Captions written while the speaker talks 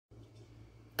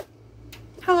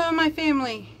Hello my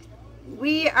family.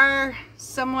 We are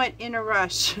somewhat in a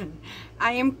rush.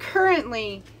 I am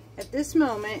currently at this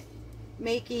moment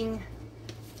making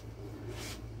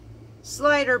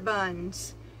slider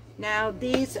buns. Now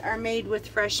these are made with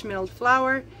fresh milled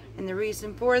flour, and the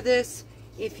reason for this,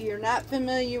 if you're not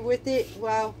familiar with it,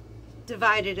 well,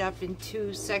 divide it up in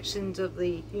two sections of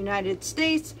the United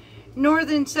States.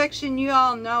 Northern section, you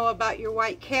all know about your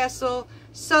White Castle.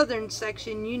 Southern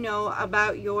section, you know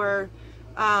about your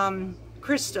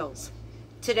krystals.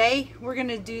 Today we're going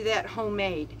to do that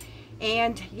homemade.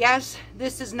 And yes,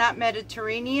 this is not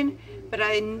Mediterranean, but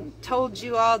I told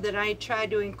you all that I try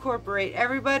to incorporate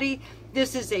everybody.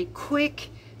 This is a quick,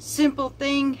 simple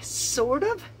thing, sort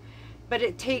of, but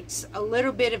it takes a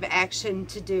little bit of action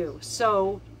to do.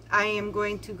 So I am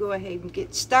going to go ahead and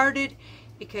get started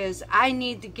because I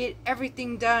need to get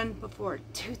everything done before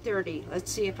 2:30.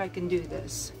 Let's see if I can do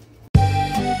this.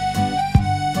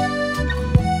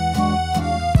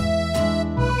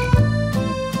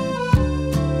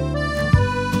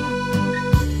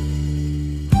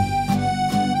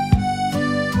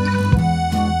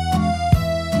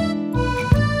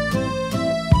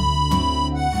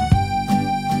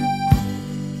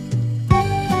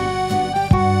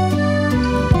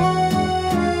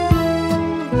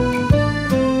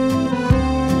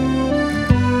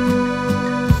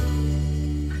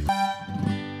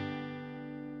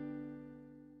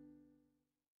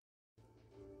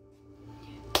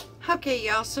 Okay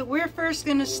y'all, so we're first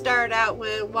going to start out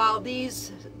with, while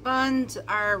these buns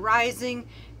are rising.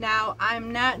 Now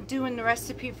I'm not doing the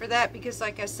recipe for that because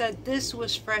like I said, this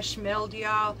was fresh milled,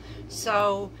 y'all.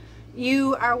 So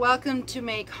you are welcome to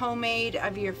make homemade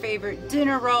of your favorite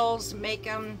dinner rolls. Make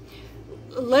them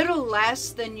a little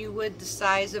less than you would the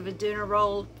size of a dinner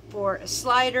roll for a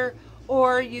slider,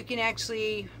 or you can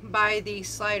actually buy the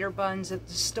slider buns at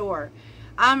the store.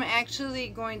 I'm actually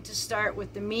going to start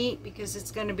with the meat because it's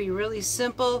going to be really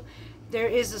simple. There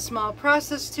is a small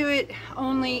process to it,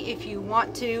 only if you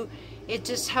want to. It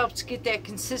just helps get that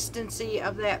consistency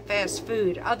of that fast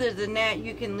food. Other than that,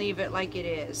 you can leave it like it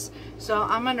is. So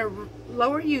I'm going to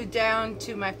lower you down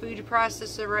to my food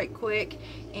processor right quick,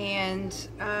 and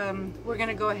we're going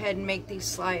to go ahead and make these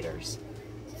sliders.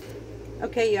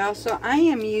 Okay y'all, so I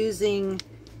am using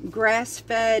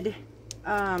grass-fed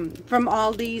from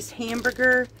Aldi's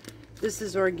hamburger. This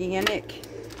is organic,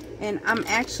 and I'm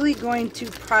actually going to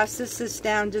process this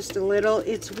down just a little.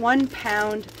 It's 1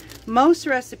 pound. Most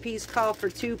recipes call for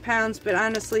 2 pounds, but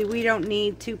honestly we don't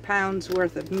need 2 pounds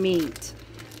worth of meat,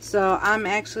 so I'm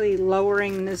actually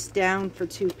lowering this down for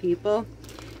 2 people,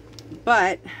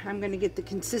 but I'm going to get the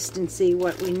consistency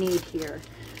what we need here.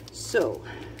 So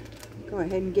go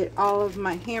ahead and get all of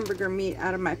my hamburger meat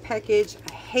out of my package.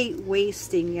 I hate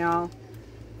wasting, y'all,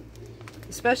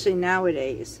 especially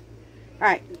nowadays.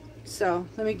 Alright, so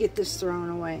let me get this thrown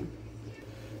away.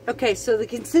 Okay, so the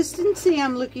consistency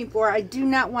I'm looking for, I do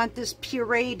not want this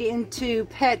pureed into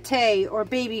pate or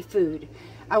baby food.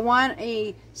 I want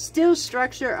a still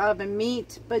structure of a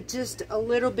meat, but just a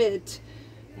little bit,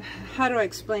 how do I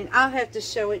explain? I'll have to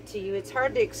show it to you. It's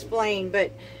hard to explain,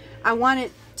 but I want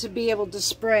it to be able to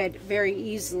spread very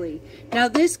easily. Now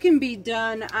this can be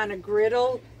done on a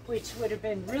griddle, which would have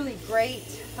been really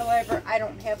great. However, I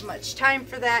don't have much time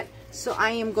for that, so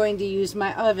I am going to use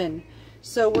my oven.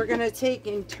 So we're going to take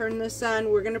and turn this on.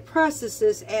 We're going to process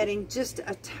this, adding just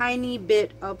a tiny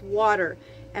bit of water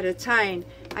at a time.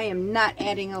 I am not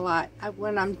adding a lot.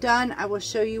 When I'm done, I will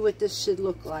show you what this should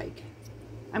look like.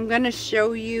 I'm going to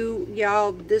show you,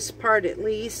 y'all, this part at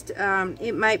least.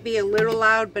 It might be a little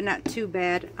loud, but not too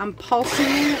bad. I'm pulsing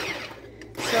it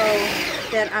so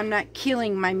that I'm not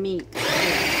killing my meat.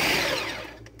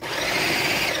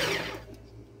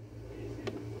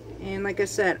 And like I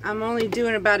said, I'm only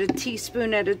doing about a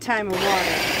teaspoon at a time of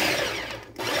water.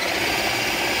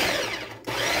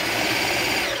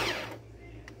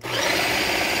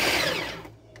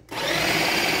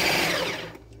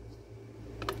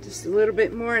 Just a little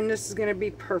bit more, and this is going to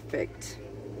be perfect.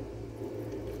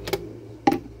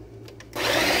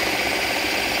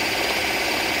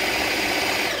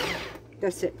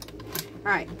 That's it.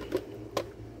 Alright.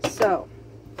 So,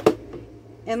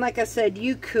 and like I said,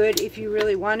 you could, if you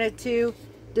really wanted to,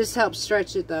 this helps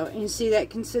stretch it though. And you see that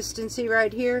consistency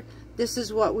right here? This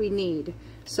is what we need.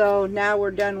 So now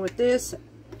we're done with this.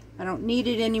 I don't need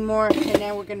it anymore. And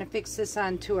now we're going to fix this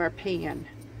onto our pan.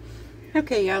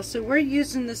 Okay y'all, so we're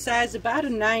using the size about a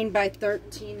 9 by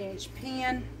 13 inch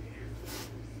pan.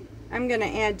 I'm going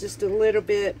to add just a little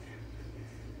bit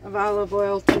of olive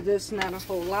oil to this, not a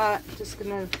whole lot. Just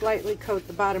going to lightly coat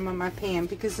the bottom of my pan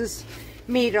because this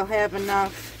meat will have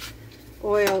enough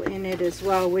oil in it as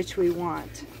well, which we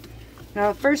want.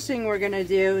 Now, the first thing we're going to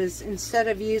do is, instead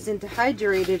of using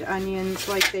dehydrated onions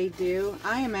like they do,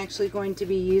 I am actually going to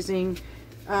be using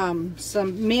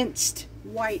some minced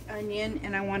white onion,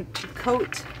 and I want to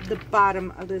coat the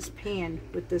bottom of this pan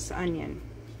with this onion.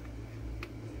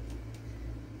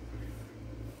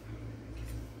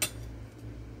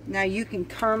 Now, you can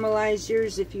caramelize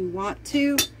yours if you want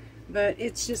to, but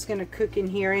it's just going to cook in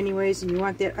here anyways, and you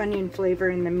want that onion flavor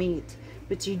in the meat.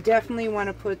 But you definitely want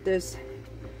to put this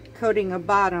coating of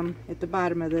bottom at the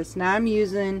bottom of this. Now, I'm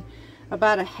using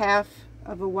about a half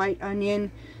of a white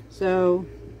onion, so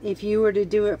if you were to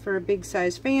do it for a big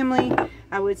size family,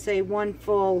 I would say one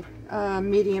full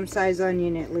medium size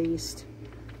onion at least,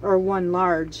 or one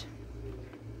large,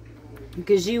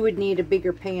 because you would need a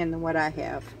bigger pan than what I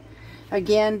have.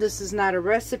 Again, this is not a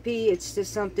recipe, it's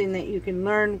just something that you can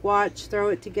learn, watch, throw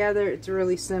it together. It's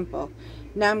really simple.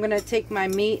 Now I'm going to take my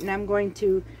meat and I'm going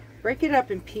to break it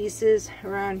up in pieces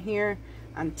around here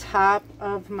on top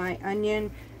of my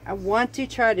onion. I want to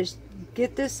try to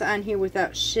get this on here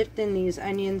without shifting these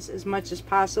onions as much as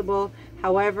possible.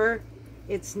 However,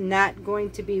 it's not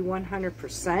going to be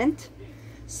 100%.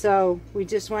 So we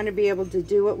just want to be able to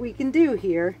do what we can do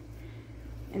here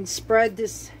and spread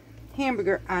this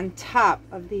hamburger on top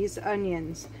of these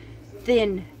onions,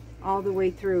 thin all the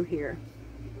way through here.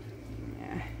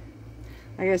 Yeah.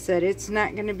 Like I said, it's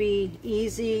not going to be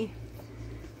easy.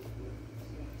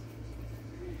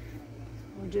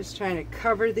 We're just trying to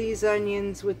cover these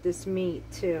onions with this meat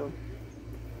too.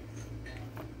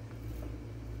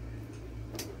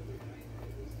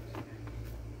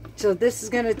 So this is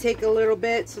going to take a little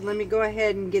bit, so let me go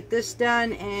ahead and get this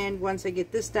done, and once I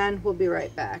get this done, we'll be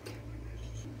right back.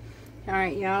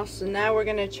 Alright, y'all, so now we're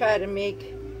going to try to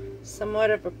make somewhat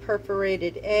of a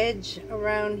perforated edge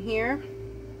around here,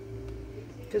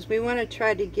 because we want to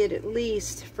try to get at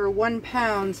least, for 1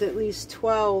 pound, at least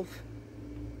 12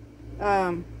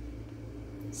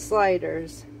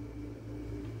 sliders.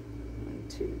 1,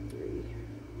 2, 3,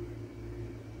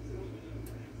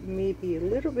 maybe a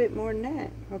little bit more than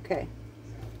that. Okay,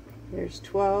 there's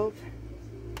 12.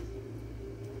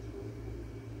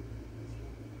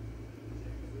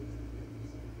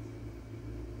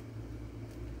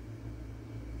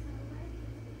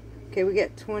 Okay, we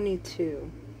got 22.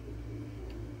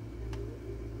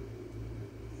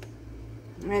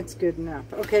 That's good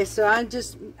enough. Okay, so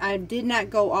I did not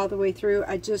go all the way through.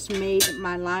 I just made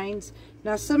my lines.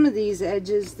 Now, some of these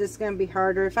edges, this is going to be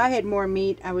harder. If I had more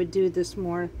meat, I would do this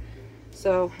more.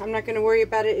 So I'm not going to worry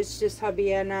about it. It's just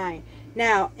hubby and I.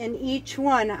 Now, in each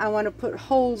one, I want to put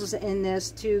holes in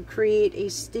this to create a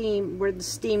steam where the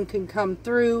steam can come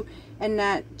through and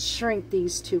not shrink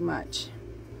these too much.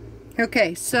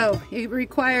 Okay, so it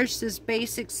requires this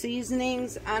basic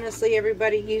seasonings. Honestly,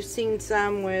 everybody, you've seen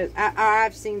some with,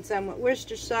 I've seen some with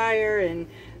Worcestershire and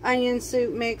onion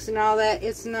soup mix and all that.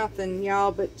 It's nothing,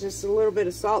 y'all, but just a little bit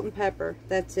of salt and pepper.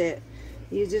 That's it.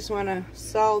 You just want to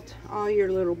salt all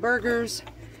your little burgers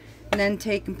and then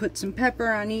take and put some pepper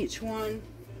on each one.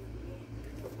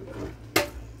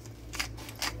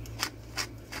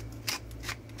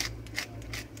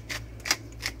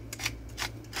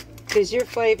 Because your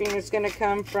flavoring is going to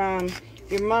come from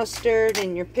your mustard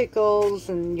and your pickles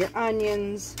and your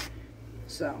onions.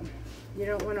 So you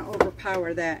don't want to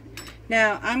overpower that.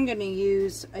 Now I'm going to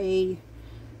use a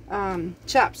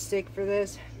chopstick for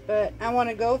this, but I want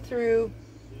to go through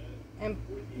and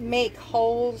make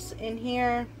holes in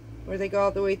here where they go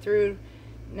all the way through.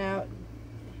 Now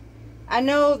I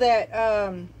know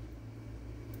that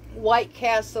White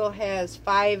Castle has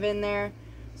 5 in there.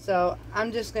 So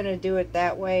I'm just going to do it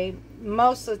that way.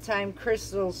 Most of the time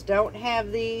Krystals don't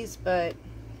have these, but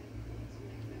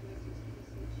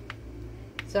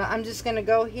so I'm just going to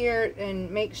go here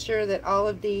and make sure that all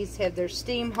of these have their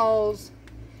steam holes,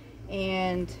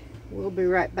 and we'll be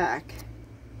right back.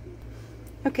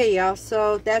 Okay, y'all,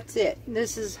 so that's it.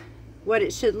 This is what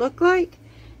it should look like.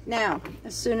 Now,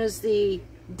 as soon as the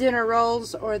dinner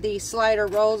rolls or the slider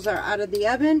rolls are out of the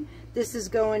oven, this is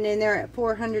going in there at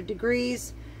 400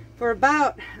 degrees for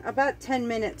about 10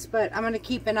 minutes, but I'm going to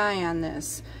keep an eye on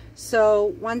this.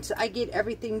 So once I get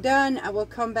everything done, I will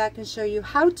come back and show you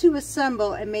how to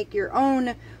assemble and make your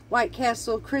own White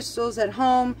Castle Krystals at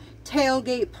home,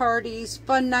 tailgate parties,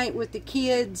 fun night with the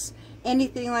kids,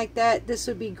 anything like that. This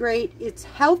would be great. It's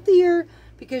healthier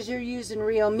because you're using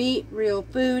real meat, real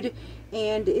food,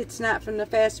 and it's not from the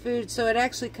fast food, so it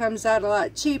actually comes out a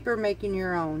lot cheaper making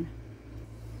your own.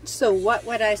 So what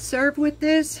would I serve with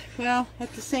this? Well,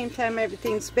 at the same time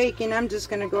everything's baking, I'm just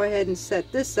going to go ahead and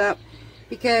set this up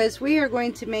because we are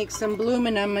going to make some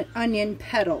blooming onion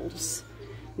petals.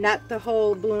 not the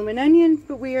whole bloomin' onion,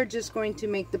 but we are just going to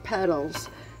make the petals.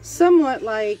 Somewhat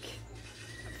like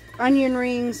onion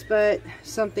rings, but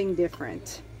something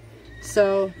different.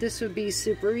 So this would be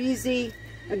super easy.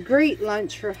 A great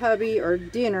lunch for hubby, or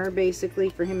dinner basically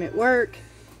for him at work.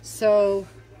 So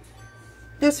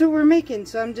that's what we're making.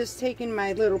 So I'm just taking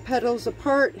my little petals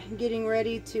apart, getting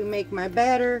ready to make my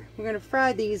batter. We're going to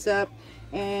fry these up,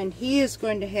 and he is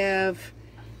going to have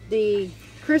the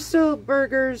crystal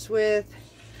burgers with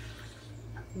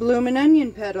bloomin'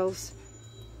 onion petals.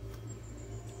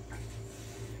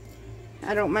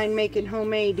 I don't mind making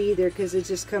homemade either, because it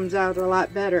just comes out a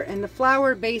lot better. And the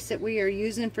flour base that we are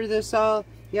using for this all,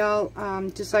 y'all,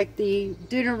 just like the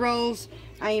dinner rolls,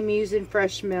 I am using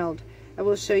fresh milled. I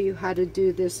will show you how to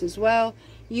do this as well.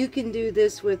 You can do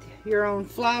this with your own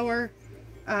flour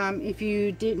if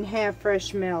you didn't have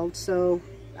fresh milled. So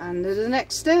on to the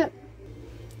next step.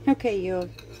 Okay,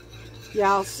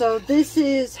 y'all, so this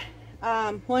is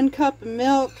 1 cup of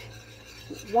milk,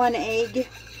 1 egg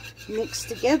mixed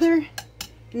together.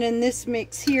 And in this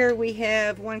mix here, we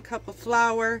have 1 cup of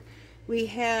flour. We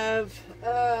have,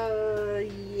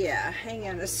 yeah, hang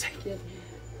on a second.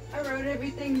 I wrote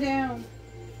everything down.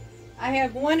 I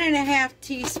have 1½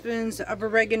 teaspoons of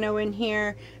oregano in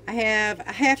here. I have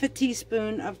a ½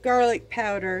 teaspoon of garlic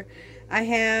powder. I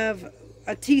have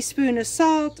a teaspoon of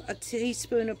salt, a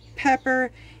teaspoon of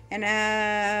pepper, and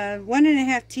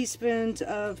 1½ teaspoons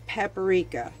of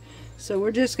paprika. So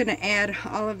we're just going to add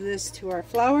all of this to our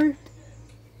flour.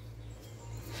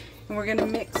 And we're going to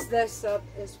mix this up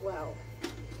as well.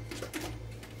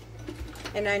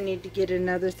 And I need to get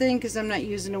another thing because I'm not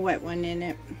using a wet one in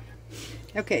it.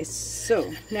 Okay, so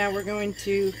now we're going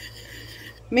to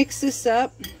mix this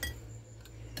up.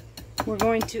 We're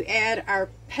going to add our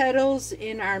petals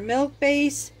in our milk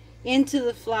base into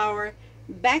the flour,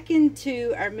 back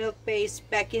into our milk base,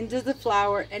 back into the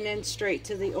flour, and then straight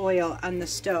to the oil on the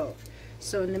stove.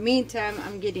 So in the meantime,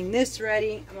 I'm getting this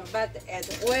ready. I'm about to add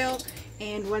the oil,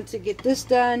 and once I get this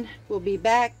done, we'll be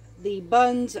back. The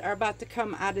buns are about to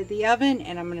come out of the oven,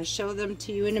 and I'm going to show them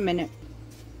to you in a minute.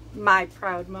 My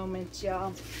proud moments,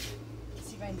 y'all. Let's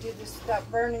see if I can do this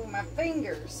without burning my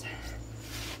fingers.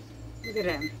 Look at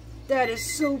them. That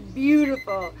is so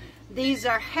beautiful. These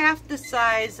are half the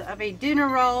size of a dinner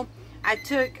roll. I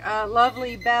took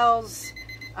Lovely Belle's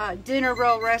dinner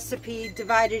roll recipe,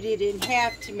 divided it in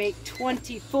half to make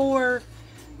 24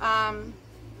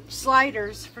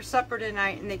 sliders for supper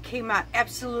tonight, and they came out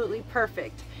absolutely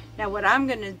perfect. Now what I'm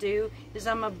going to do is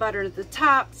I'm going to butter the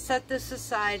top, set this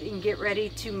aside, and get ready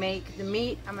to make the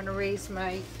meat. I'm going to raise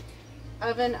my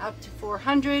oven up to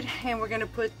 400, and we're going to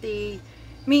put the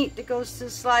meat that goes to the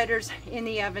sliders in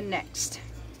the oven next.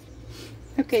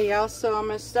 Okay, y'all, so I'm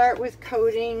going to start with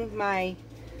coating my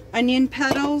onion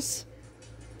petals.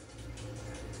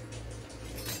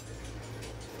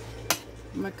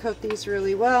 I'm going to coat these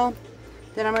really well.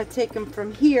 Then I'm going to take them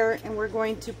from here, and we're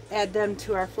going to add them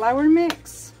to our flour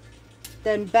mix.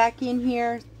 Then back in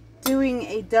here, doing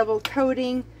a double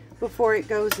coating before it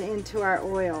goes into our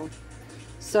oil.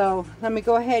 So let me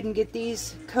go ahead and get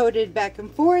these coated back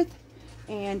and forth.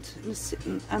 And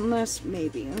unless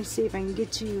maybe, let me see if I can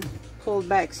get you pulled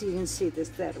back so you can see this.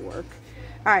 That'll work.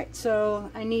 Alright,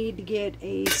 so I need to get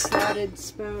a slotted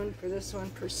spoon for this one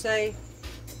per se,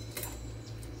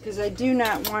 because I do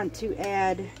not want to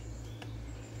add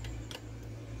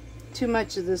too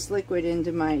much of this liquid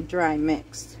into my dry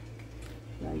mix.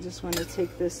 I just want to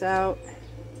take this out,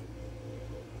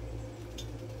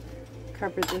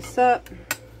 cover this up.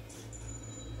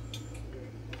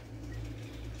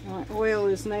 My oil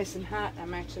is nice and hot.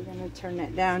 I'm actually going to turn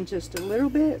that down just a little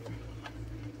bit.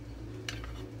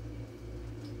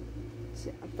 See,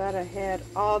 I thought I had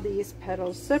all these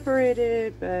petals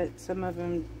separated, but some of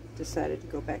them decided to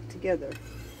go back together.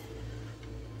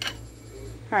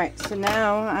 Alright, so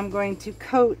now I'm going to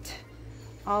coat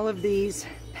all of these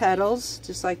petals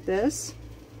just like this,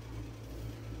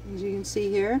 as you can see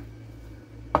here.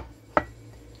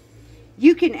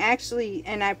 You can actually,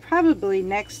 and I probably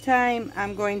next time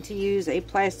I'm going to use a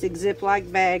plastic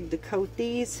Ziploc bag to coat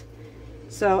these.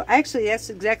 So actually that's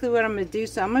exactly what I'm going to do.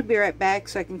 So I'm going to be right back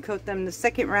so I can coat them the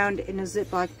second round in a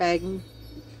Ziploc bag and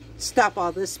stop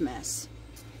all this mess.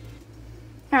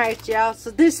 Alright, y'all,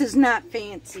 so this is not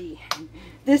fancy.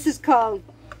 This is called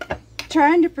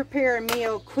trying to prepare a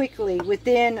meal quickly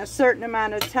within a certain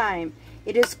amount of time.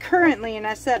 It is currently, and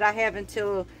I said I have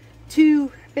until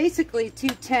basically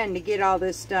 2:10 to get all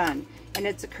this done. And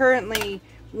it's currently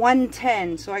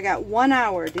 1:10, so I got 1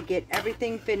 hour to get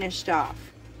everything finished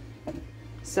off.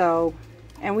 So,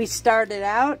 and we started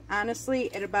out,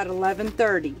 honestly, at about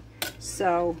 11:30.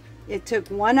 So, It took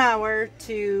 1 hour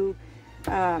to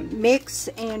mix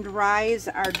and rise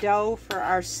our dough for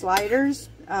our sliders,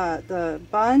 the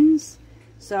buns.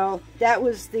 So that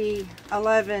was the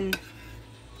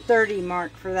 11:30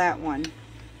 mark for that one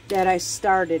that I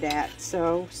started at.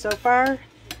 So far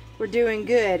we're doing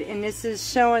good, and this is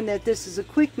showing that this is a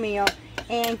quick meal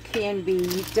and can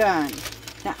be done.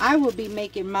 Now I will be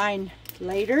making mine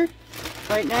later.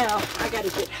 Right now I gotta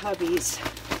get hubby's.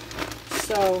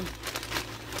 So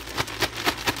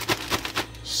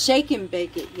shake and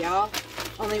bake it, y'all.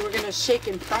 Only we're gonna shake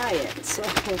and fry it. So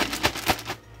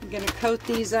I'm gonna coat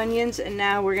these onions, and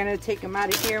now we're gonna take them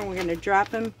out of here and we're gonna drop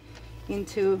them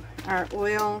into our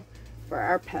oil for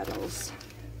our petals.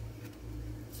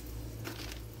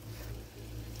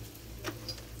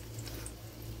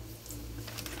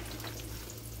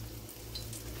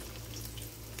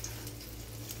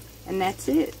 And that's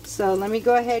it. So let me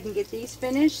go ahead and get these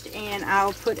finished, and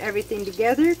I'll put everything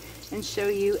together and show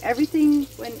you everything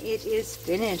when it is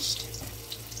finished.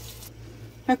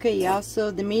 Okay, y'all,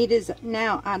 so the meat is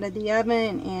now out of the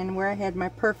oven, and where I had my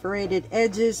perforated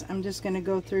edges, I'm just going to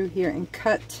go through here and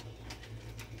cut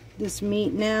this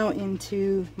meat now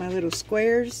into my little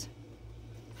squares,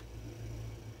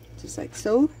 just like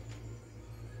so.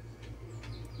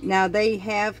 Now they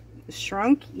have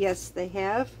shrunk, yes they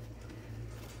have.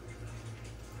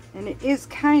 And it is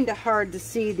kind of hard to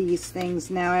see these things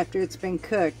now after it's been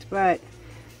cooked, but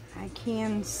I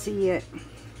can see it.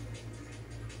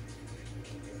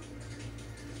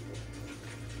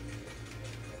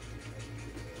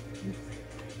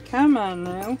 Come on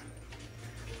now.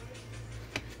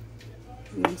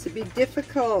 It needs to be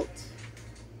difficult.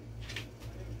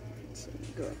 Let's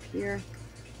go up here.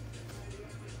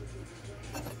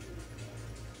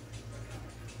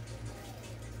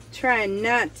 Trying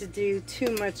not to do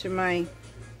too much of my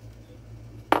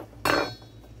right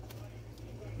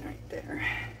there.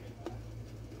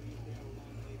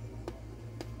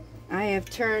 I have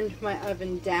turned my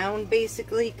oven down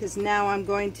basically, because now I'm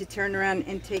going to turn around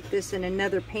and take this in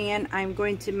another pan. I'm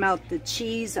going to melt the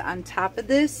cheese on top of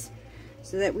this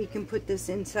so that we can put this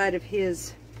inside of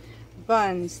his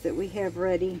buns that we have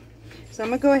ready. So I'm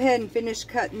gonna go ahead and finish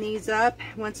cutting these up.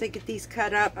 Once I get these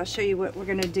cut up, I'll show you what we're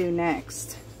gonna do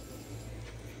next.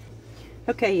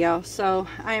 Okay, y'all, so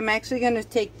I'm actually going to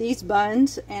take these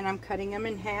buns and I'm cutting them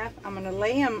in half. I'm going to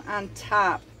lay them on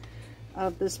top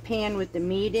of this pan with the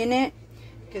meat in it,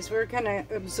 because we're going to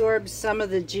absorb some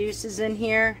of the juices in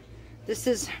here. This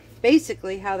is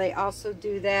basically how they also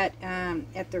do that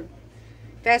at the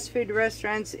fast food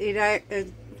restaurants.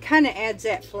 It kind of adds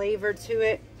that flavor to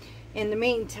it. In the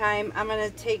meantime, I'm going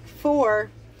to take 4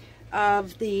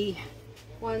 of the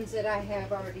ones that I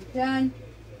have already done,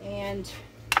 and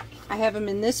I have them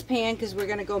in this pan because we're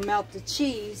going to go melt the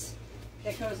cheese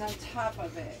that goes on top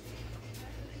of it.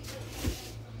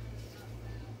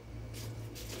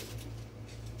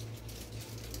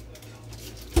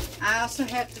 I also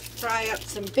have to fry up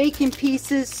some bacon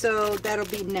pieces, so that'll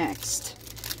be next.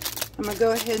 I'm going to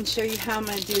go ahead and show you how I'm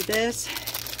going to do this.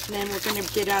 And then we're going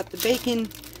to get out the bacon,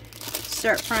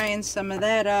 start frying some of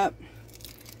that up.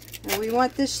 And we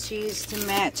want this cheese to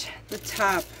match the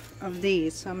top of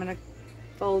these. So I'm going to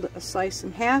fold a slice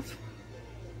in half,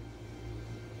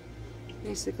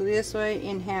 basically this way,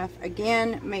 in half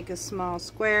again, make a small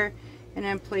square, and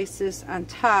then place this on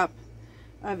top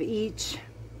of each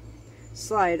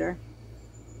slider,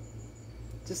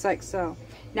 just like so.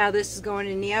 Now this is going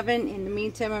in the oven. In the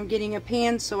meantime, I'm getting a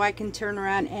pan so I can turn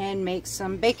around and make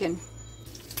some bacon.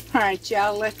 Alright,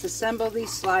 y'all, let's assemble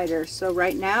these sliders. So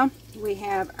right now we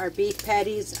have our beef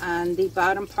patties on the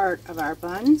bottom part of our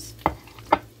buns.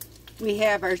 We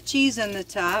have our cheese on the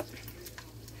top.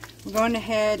 We're going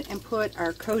ahead and put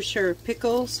our kosher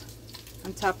pickles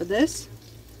on top of this.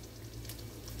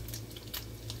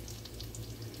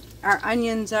 Our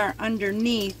onions are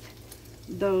underneath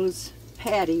those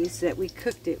patties that we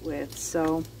cooked it with.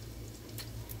 So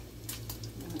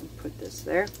I'll put this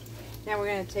there. Now we're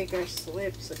going to take our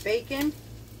slips of bacon,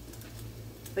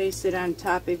 place it on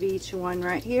top of each one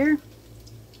right here.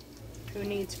 Who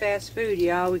needs fast food,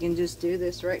 y'all? We can just do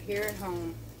this right here at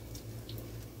home.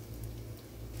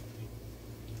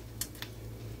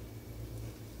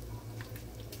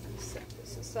 Set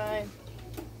this aside.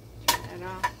 Turn that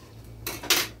off.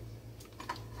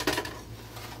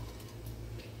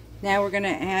 Now we're going to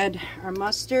add our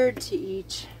mustard to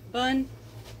each bun.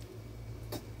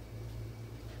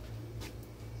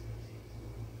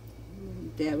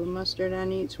 Dab of mustard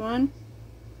on each one.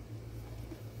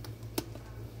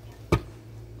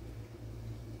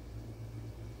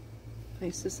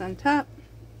 Place this on top.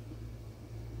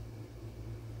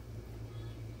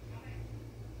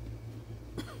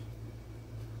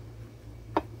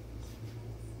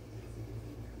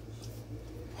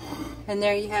 And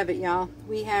there you have it, y'all.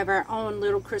 We have our own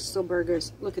little crystal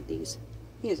burgers. Look at these.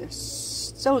 These are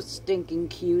so stinking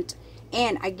cute.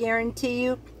 And I guarantee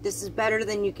you, this is better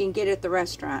than you can get at the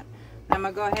restaurant. I'm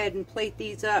going to go ahead and plate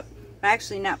these up.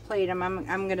 Actually, not plate them.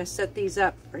 I'm going to set these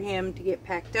up for him to get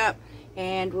packed up.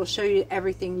 And we'll show you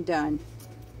everything done.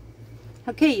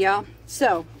 Okay, y'all.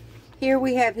 So, here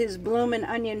we have his bloomin'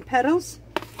 onion petals.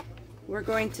 We're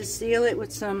going to seal it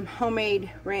with some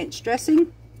homemade ranch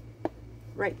dressing.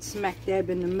 Right smack dab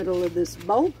in the middle of this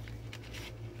bowl.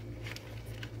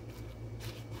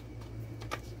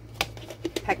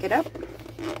 Pack it up.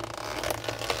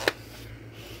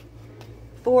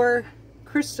 4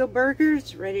 crystal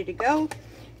burgers ready to go,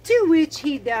 to which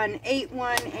he done ate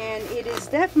one, and it is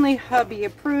definitely hubby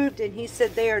approved, and he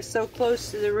said they are so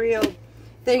close to the real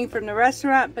thing from the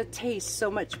restaurant, but tastes so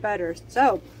much better.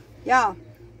 So y'all,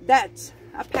 that's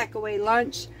a pack away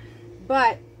lunch,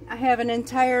 but I have an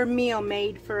entire meal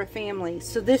made for a family.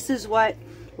 So this is what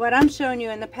I'm showing you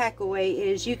in the pack away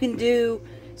is you can do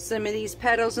some of these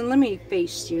petals, and let me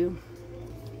face you.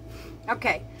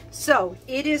 Okay, so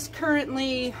it is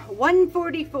currently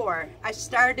 1:44. I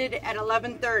started at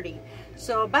 11:30,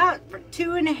 so about for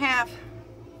 2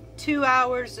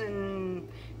 hours and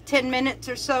 10 minutes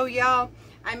or so, y'all,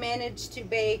 I managed to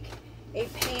bake a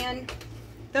pan.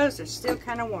 Those are still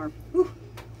kind of warm. Whew.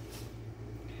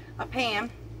 A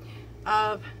pan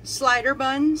of slider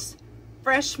buns,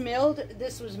 fresh milled.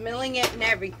 This was milling it and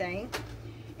everything.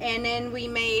 And then we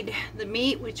made the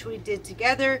meat, which we did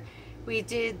together. We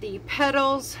did the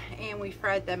petals and we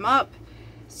fried them up.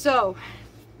 So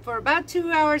for about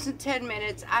 2 hours and 10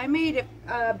 minutes, I made it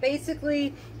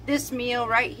basically this meal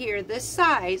right here, this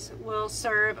size, will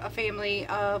serve a family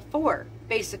of 4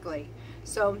 basically.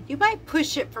 So you might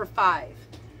push it for 5.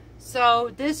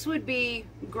 So this would be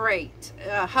great.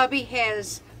 Hubby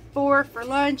has 4 for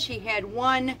lunch. He had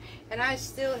 1, and I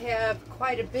still have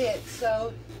quite a bit.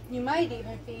 So you might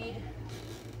even feed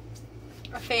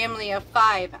a family of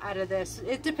 5 out of this.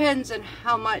 It depends on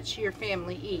how much your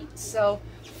family eats. So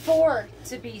 4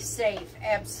 to be safe,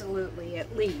 absolutely,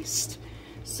 at least.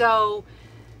 So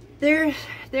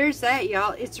there's that,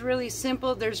 y'all. It's really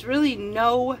simple. There's really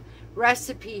no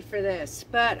recipe for this,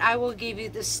 but I will give you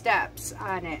the steps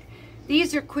on it.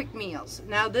 These are quick meals.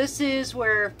 Now this is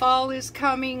where fall is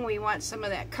coming. We want some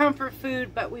of that comfort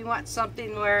food, but we want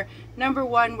something where, number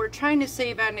one, we're trying to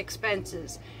save on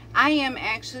expenses. I am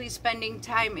actually spending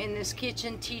time in this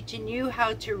kitchen teaching you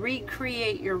how to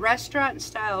recreate your restaurant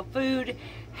style food,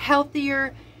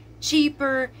 healthier,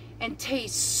 cheaper, and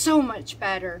taste so much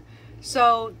better.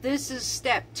 So this is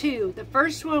step 2. The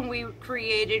first one we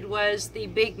created was the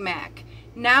Big Mac.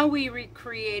 Now we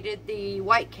recreated the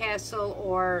White Castle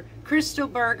or Crystal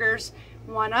Burgers.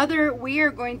 One other, we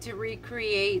are going to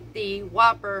recreate the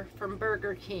Whopper from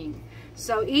Burger King.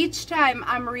 So each time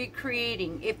I'm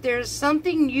recreating. If there's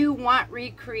something you want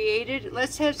recreated,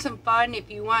 let's have some fun.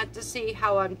 If you want to see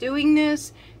how I'm doing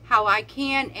this, how I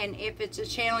can, and if it's a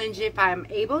challenge, if I'm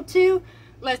able to,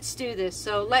 let's do this.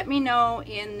 So let me know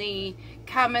in the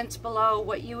comments below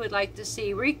what you would like to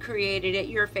see recreated at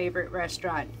your favorite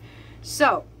restaurant.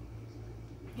 So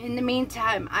in the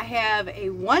meantime, I have a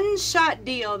one-shot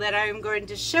deal that I'm going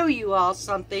to show you all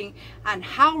something on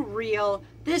how real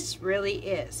this really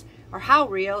is, or how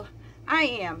real I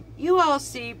am. You all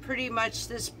see pretty much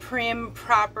this prim,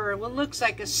 proper, what looks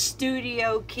like a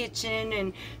studio kitchen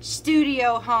and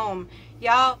studio home.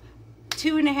 Y'all,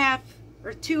 2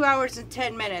 hours and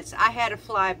 10 minutes, I had a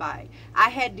flyby. I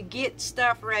had to get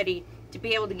stuff ready to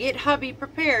be able to get hubby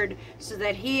prepared so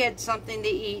that he had something to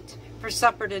eat for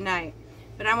supper tonight.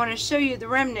 But I want to show you the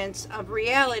remnants of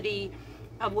reality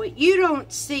of what you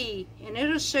don't see, and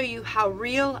it'll show you how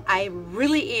real I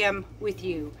really am with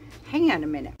you. Hang on a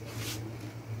minute.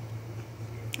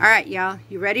 Alright, y'all,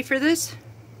 you ready for this?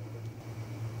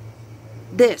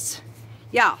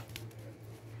 Y'all,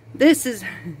 this is,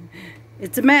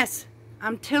 it's a mess.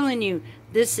 I'm telling you,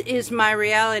 this is my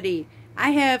reality.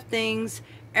 I have things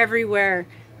everywhere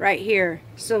right here.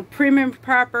 So prim and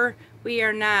proper, we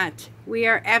are not. We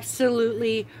are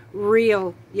absolutely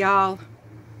real, y'all.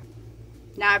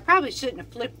 Now, I probably shouldn't have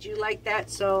flipped you like that,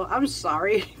 so I'm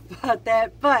sorry about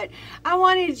that. But I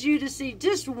wanted you to see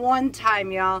just one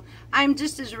time, y'all. I'm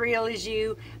just as real as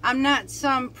you. I'm not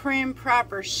some prim,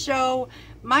 proper show.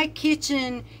 My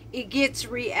kitchen, it gets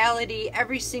reality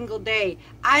every single day.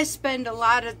 I spend a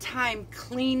lot of time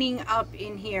cleaning up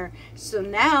in here. So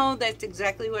now that's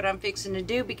exactly what I'm fixing to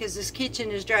do, because this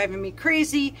kitchen is driving me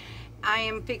crazy. I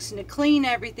am fixing to clean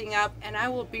everything up, and I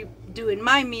will be doing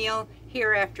my meal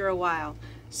here after a while.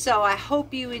 So I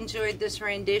hope you enjoyed this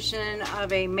rendition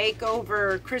of a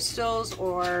makeover Krystals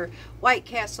or White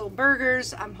Castle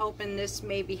burgers. I'm hoping this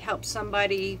maybe helps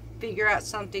somebody figure out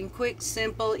something quick,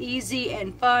 simple, easy,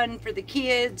 and fun for the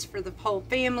kids, for the whole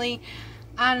family.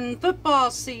 On football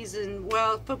season,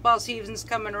 well, football season's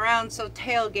coming around, so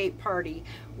tailgate party,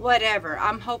 whatever.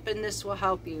 I'm hoping this will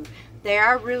help you. They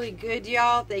are really good,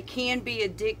 y'all. They can be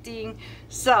addicting.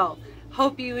 So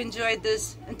hope you enjoyed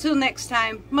this. Until next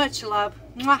time, much love.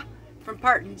 Mwah, from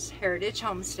Parton's Heritage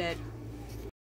Homestead.